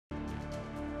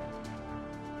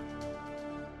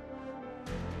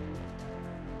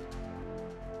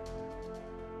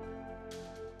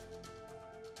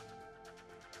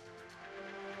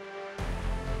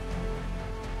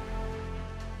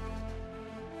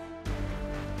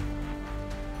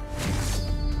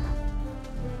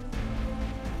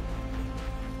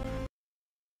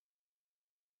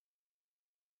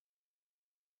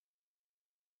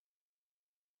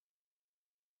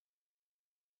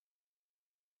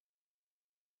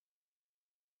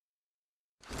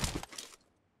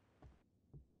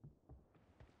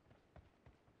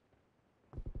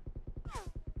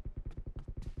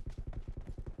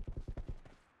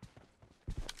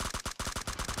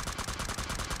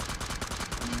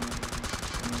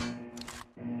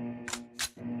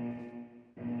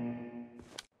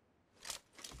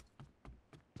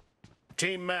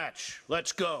Team match,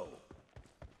 let's go.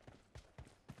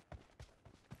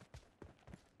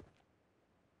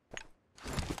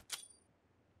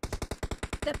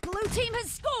 The blue team has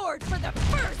scored for the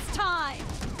first time!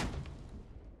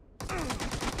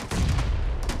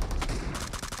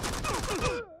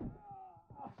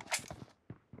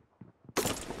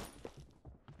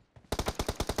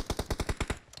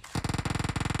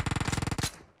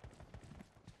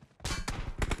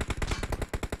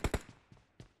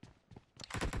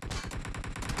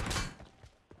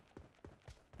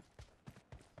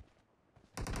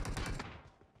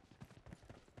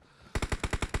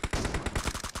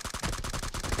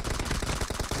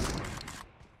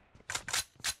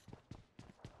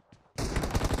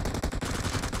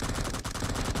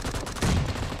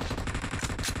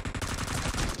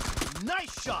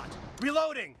 Nice shot!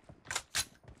 Reloading!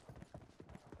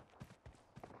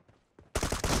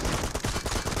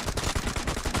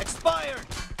 Expired!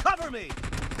 Cover me!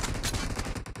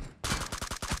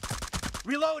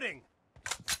 Reloading!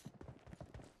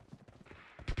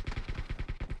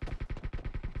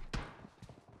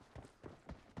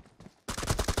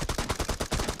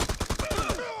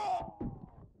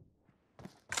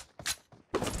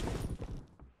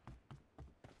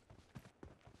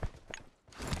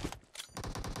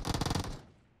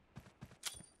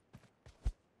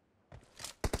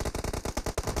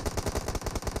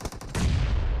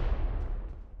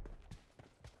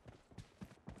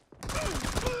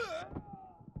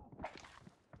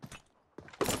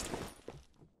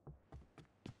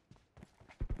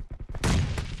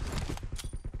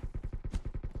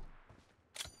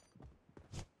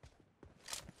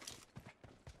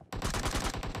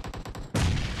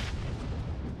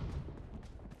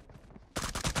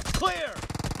 Clear!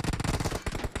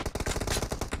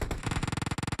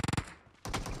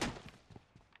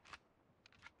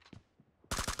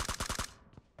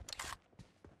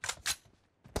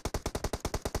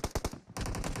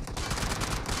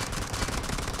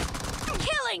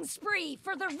 Killing spree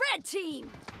for the red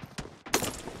team!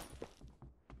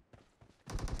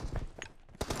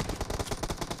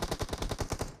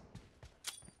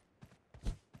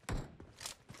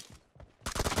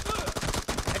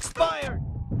 Expired!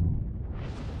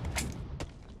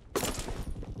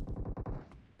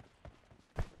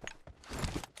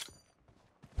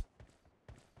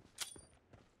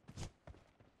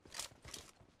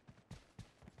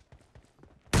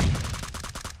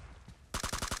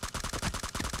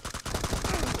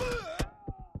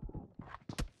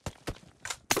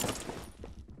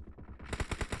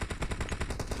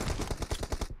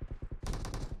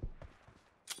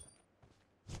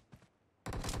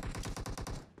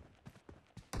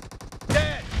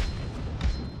 Dead!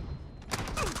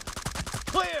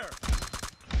 Clear!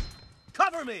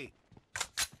 Cover me!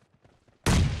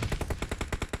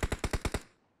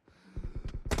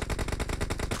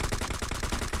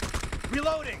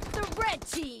 Reloading! The red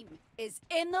team is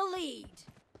in the lead.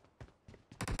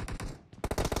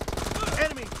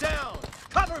 Enemy down!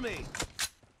 Cover me!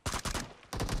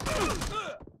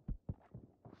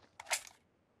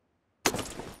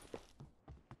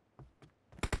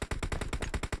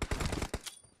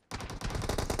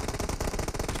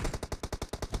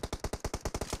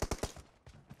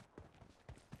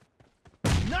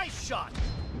 Nice shot!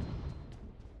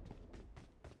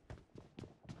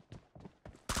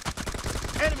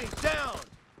 Enemy down!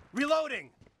 Reloading!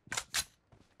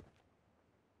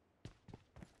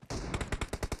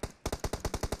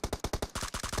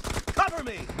 Cover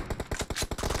me!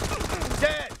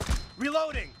 Dead!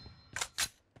 Reloading!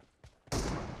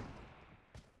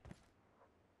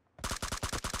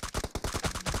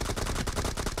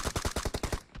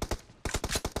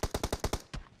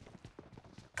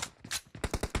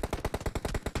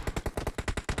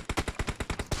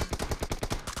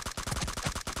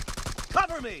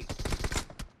 Cover me!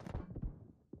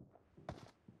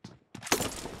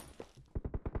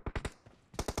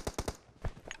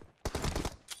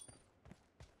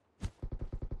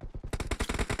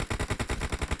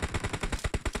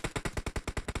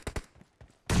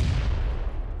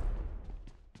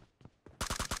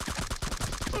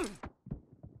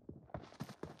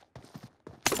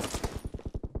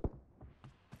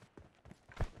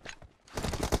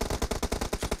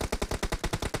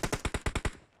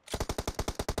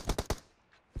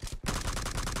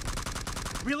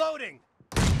 Reloading!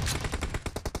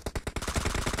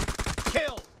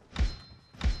 Kill!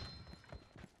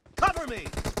 Cover me!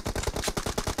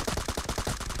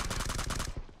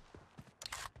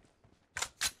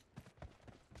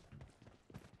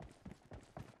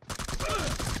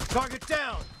 Target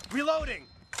down! Reloading!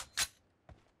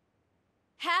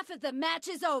 Half of the match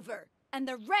is over. and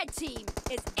the red team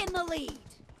is in the lead.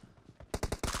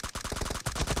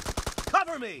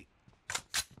 Cover me!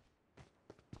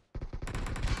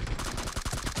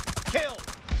 Kill!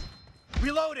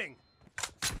 Reloading!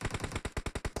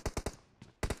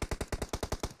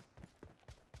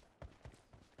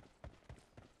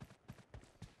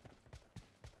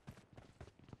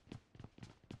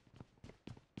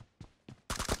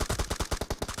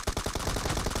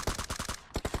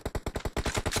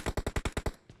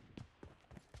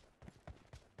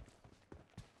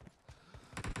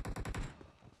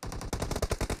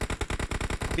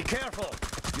 Be careful!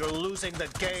 You're losing the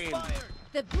game! Expired.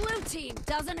 The blue team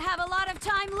doesn't have a lot of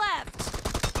time left.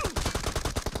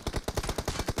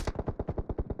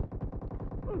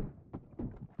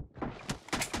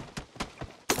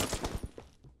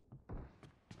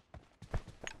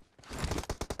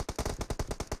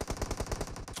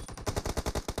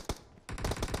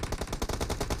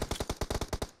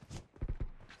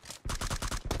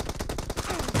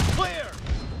 Clear!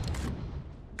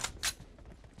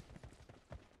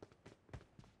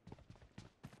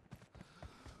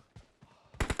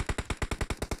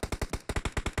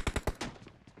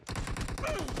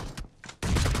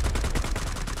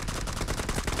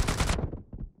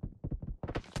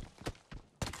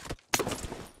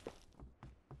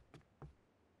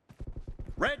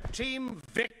 Red team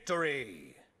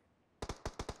victory!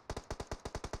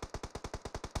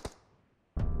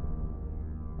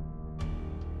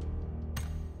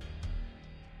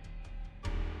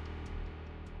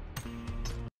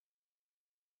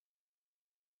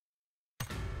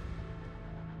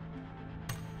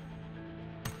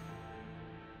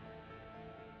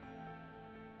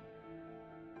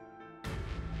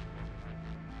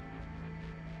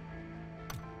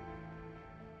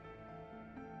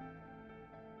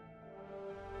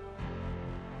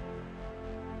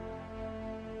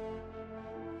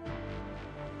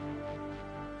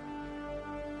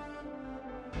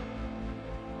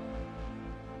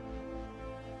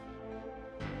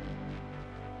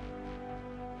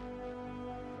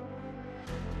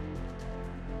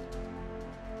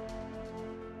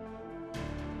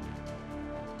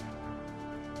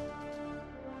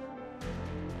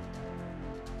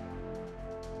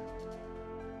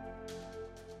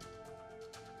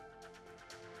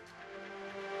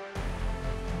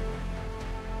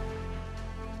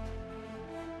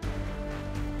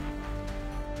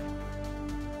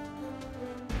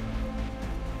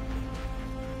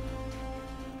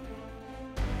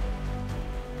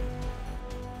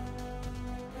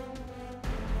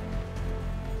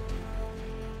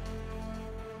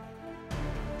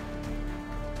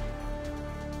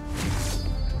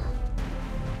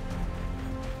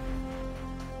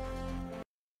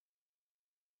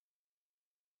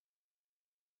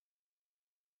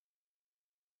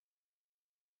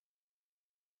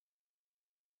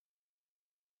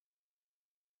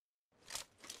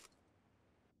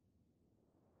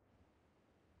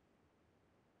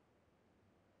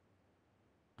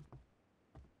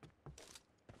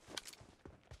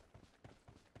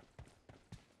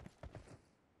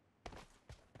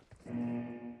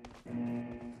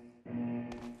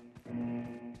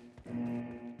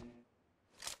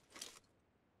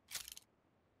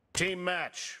 Team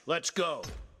match, let's go.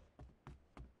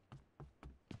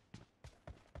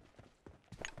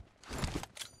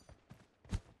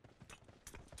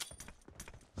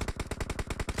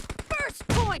 First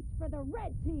point for the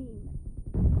red team.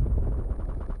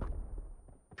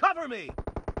 Cover me!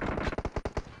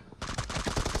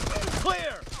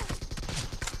 Clear!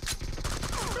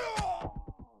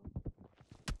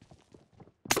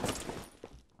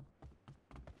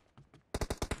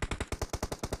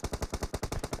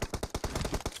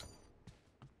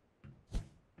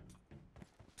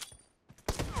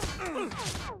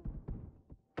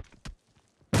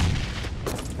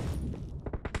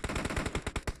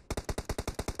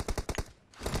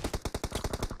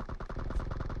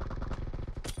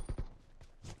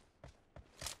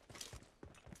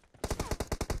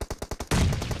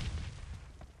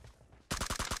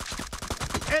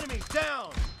 Enemy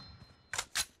down!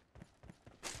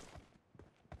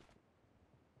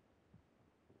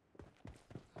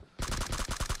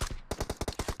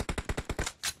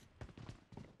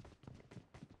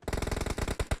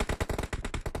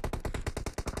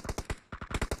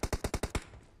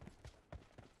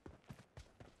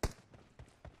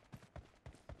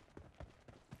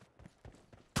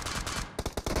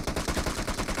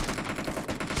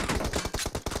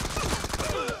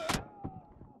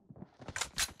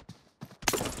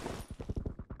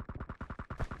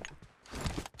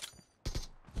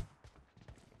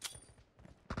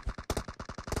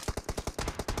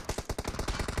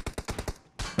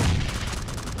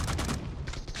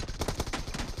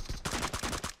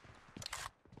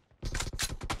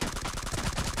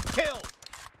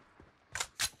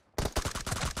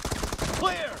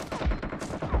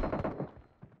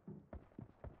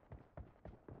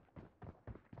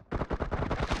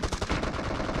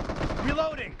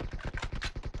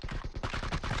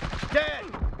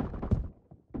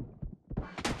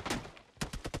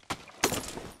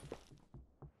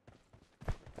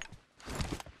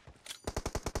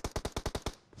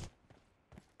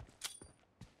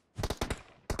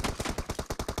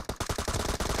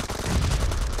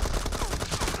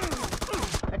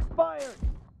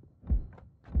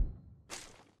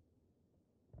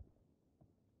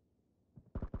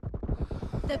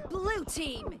 The blue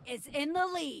team is in the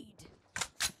lead.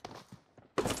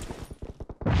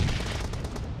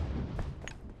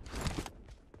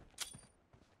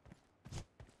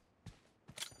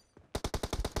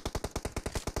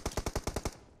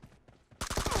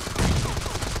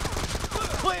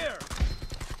 Clear!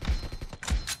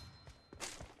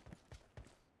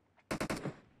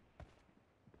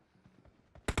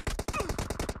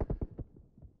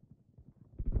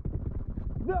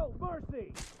 No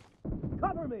mercy!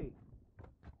 Cover me!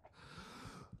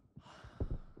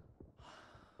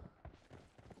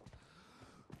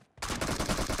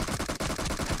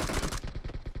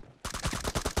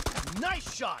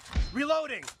 Nice shot!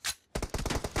 Reloading!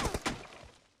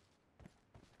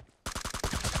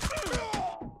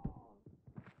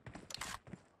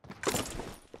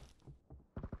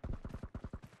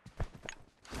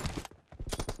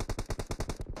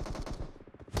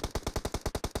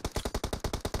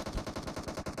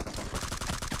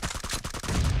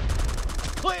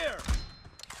 Clear!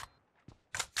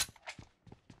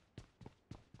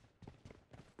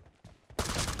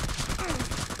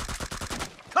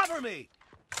 Cover me!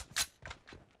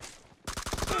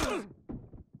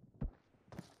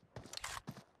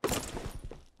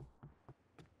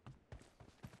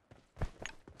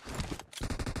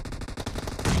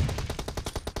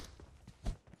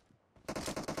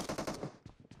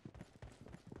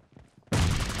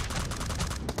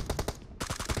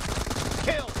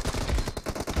 Kill!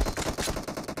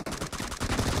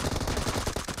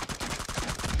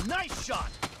 Nice shot!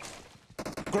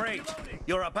 Great!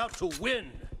 You're about to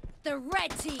win! The red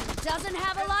team doesn't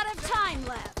have a lot of time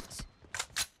left.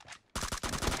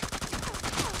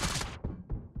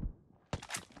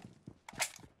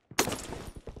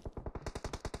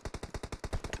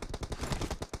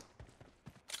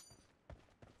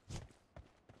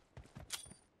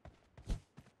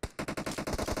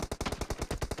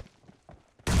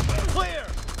 Clear!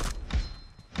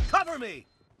 Cover me!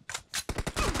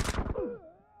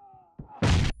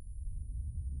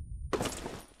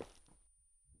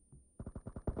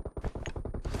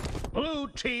 Blue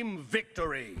team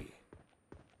victory!